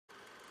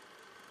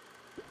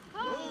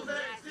Who's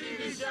Next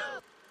TV show?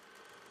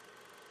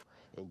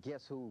 And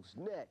guess who's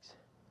next?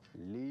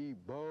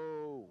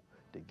 Lebo,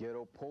 the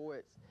Ghetto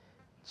Poets.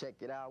 Check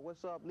it out.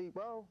 What's up,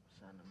 Lebo?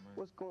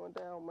 What's going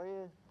down,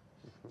 man?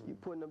 You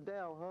putting them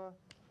down, huh?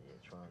 Yeah,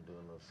 trying to do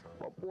a little something.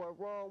 My boy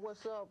Ron,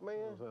 what's up, man?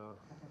 What's up?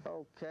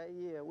 Okay,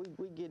 yeah,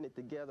 we getting it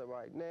together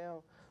right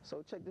now.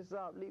 So check this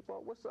out,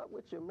 Lebo. What's up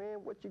with you,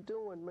 man? What you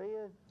doing,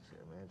 man?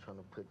 Shit, man, trying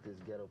to put this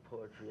ghetto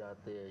poetry out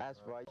there. That's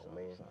right,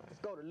 man.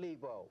 Let's go to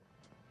Lebo.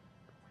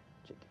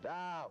 Check it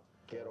out.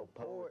 Ghetto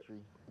poetry.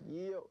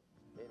 Yeah.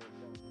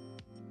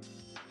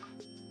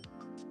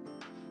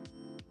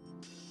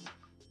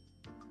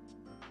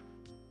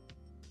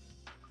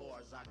 Far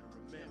as I can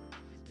remember,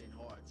 it's been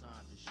hard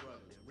times and struggling.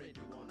 Rent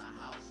due on the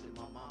house and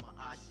my mama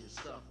out here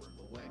suffering.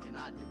 But what can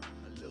I do?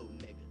 A little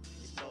nigga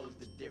exposed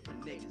to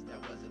different niggas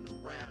that wasn't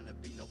around to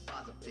be no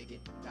father figure.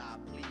 God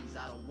please,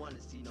 I don't want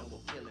to see no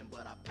more killing,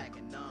 but I pack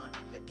a nine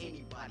that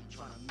anybody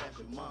trying to mess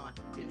with mine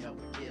can help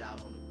me get out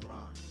on the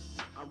grind.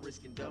 I'm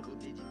risking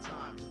double-digit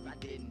time. If I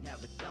didn't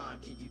have a dime,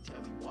 can you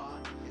tell me why?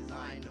 Cause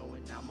I ain't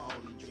knowing now my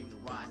only dream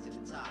to rise to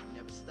the top.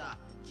 Never stop,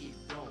 keep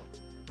going.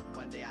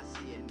 One day I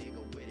see a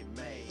nigga with it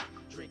made,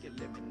 drinking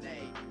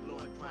lemonade,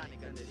 blowing chronic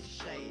under the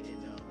shade.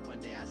 And one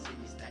day I see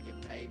me stacking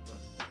paper.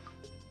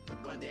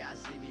 One day I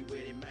see me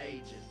with it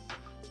major.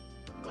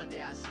 One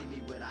day I see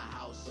me with a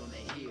house on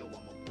the hill. I'm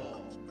a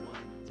ball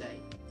one day.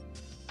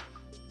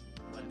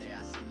 One day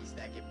I see me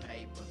stacking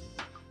paper.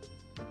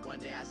 One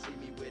day I see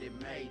me with it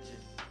major.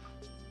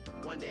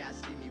 One day I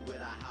see me with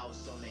a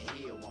house on the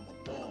hill. I'm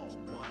a ball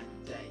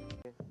one day.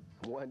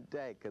 One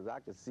day, cause I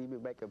can see me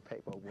making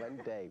paper one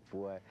day,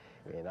 boy,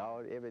 and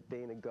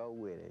everything to go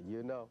with it,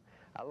 you know?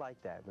 I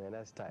like that, man.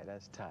 That's tight,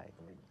 that's tight.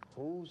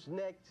 Who's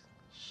next?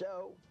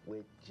 Show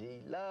with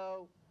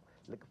G-Lo.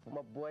 Looking for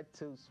my boy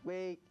Too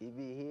Sweet. He'll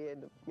be here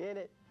in a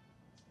minute.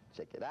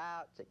 Check it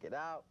out, check it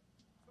out.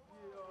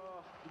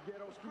 Yeah, the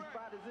Ghetto Street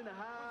Fighters in the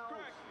house.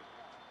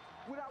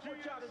 What I want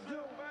y'all to do,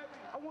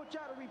 I want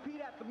y'all to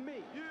repeat after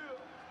me. Yeah.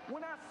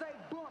 When I say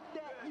bump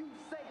that, you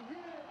say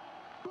yeah.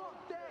 Bump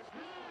that,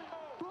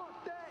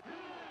 bump that.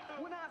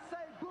 When I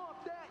say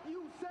bump that,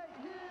 you say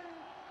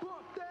yeah.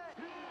 Bump that,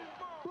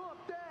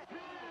 bump that.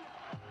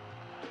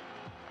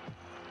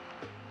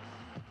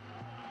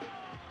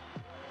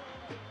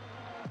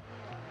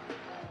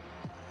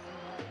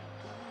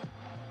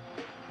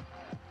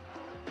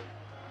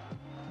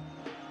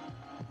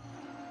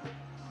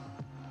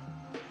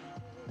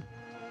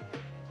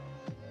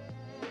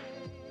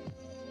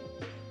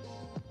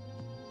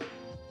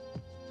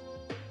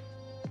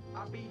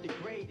 I be the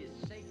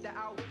greatest, shake the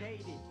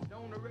outdated.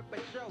 Known to rip a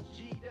show,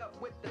 G'd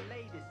up with the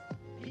latest.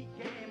 He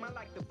came, I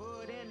like the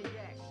bud and the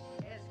yak.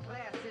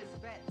 S-classes,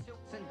 fat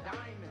tilts and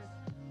diamonds.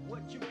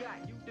 What you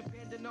got? You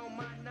depending on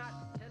my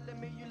knot. Telling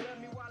me you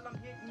love me while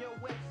I'm hitting your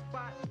wet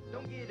spot.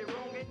 Don't get it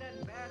wrong, ain't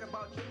nothing bad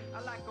about you.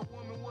 I like a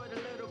woman with a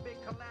little bit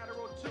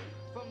collateral too.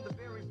 From the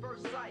very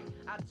first sight,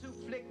 I too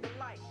flicked the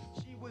light.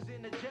 She was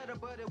in the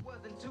Jetta, but it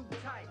wasn't too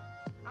tight.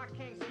 I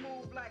came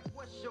smooth like,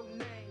 what's your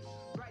name?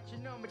 Write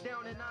your number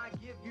down and I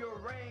give you a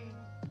ring.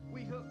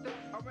 We hooked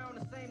up around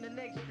the same the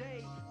next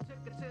day.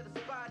 Took her to the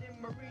spot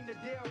in Marina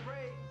Del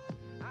Rey.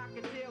 I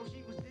could tell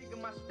she was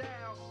digging my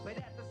style, but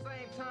at the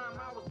same time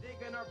I was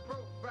digging her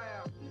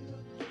profile.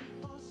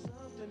 Looking for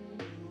something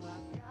new, I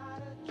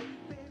gotta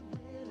keep it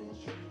real and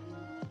true.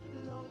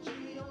 Low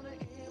G on the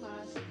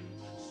MIC,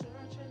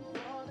 searching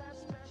for that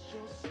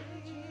special C.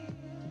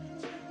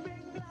 Take me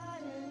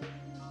flying,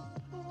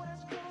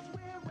 West Coast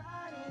we're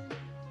riding.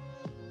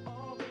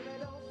 Oh baby,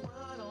 don't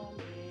front on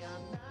me,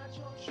 I'm not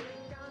your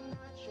trick, I'm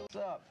not your... What's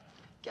up?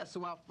 Guess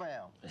who I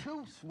found?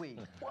 Too Sweet.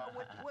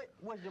 What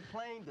was your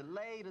plane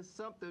delayed or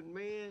something,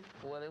 man?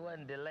 Well, it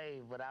wasn't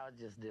delayed, but I was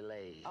just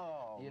delayed.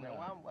 Oh, you know.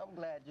 I'm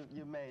glad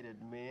you made it,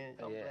 man.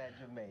 I'm glad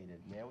you made it,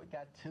 man. We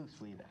got Too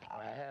Sweet.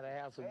 I had a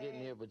hassle getting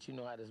here, but you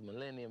know how this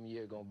millennium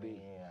year gonna be.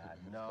 Yeah,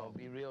 I know. It's gonna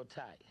be real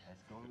tight.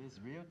 It's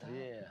real tight.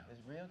 Yeah.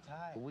 It's real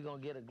tight. But we're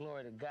gonna get a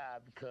glory to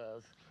God,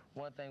 because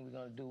one thing we're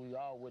gonna do, we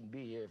all wouldn't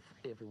be here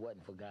if it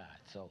wasn't for God.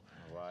 So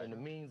in the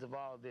means of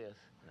all this,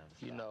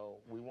 you know,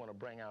 we want to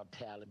bring out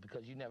talent,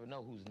 because you never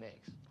know who's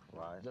next.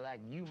 Right. Like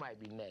you might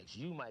be next,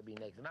 you might be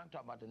next, and I'm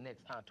talking about the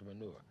next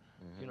entrepreneur.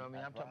 You know what I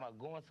mean? I'm talking about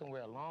going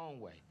somewhere a long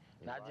way,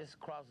 not just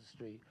across the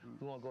street.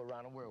 We want to go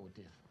around the world with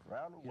this.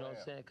 Around the world. You know what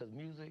I'm saying? Because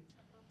music,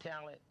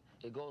 talent,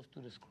 it goes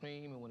through the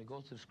screen, and when it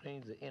goes to the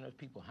screens, it enters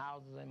people's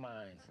houses and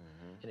minds.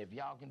 And if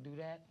y'all can do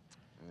that,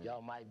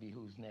 y'all might be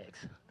who's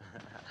next.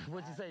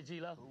 What'd you say,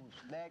 G-Lo?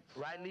 Who's next?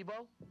 Right,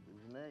 Lebo?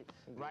 Who's next?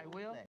 Right, Will?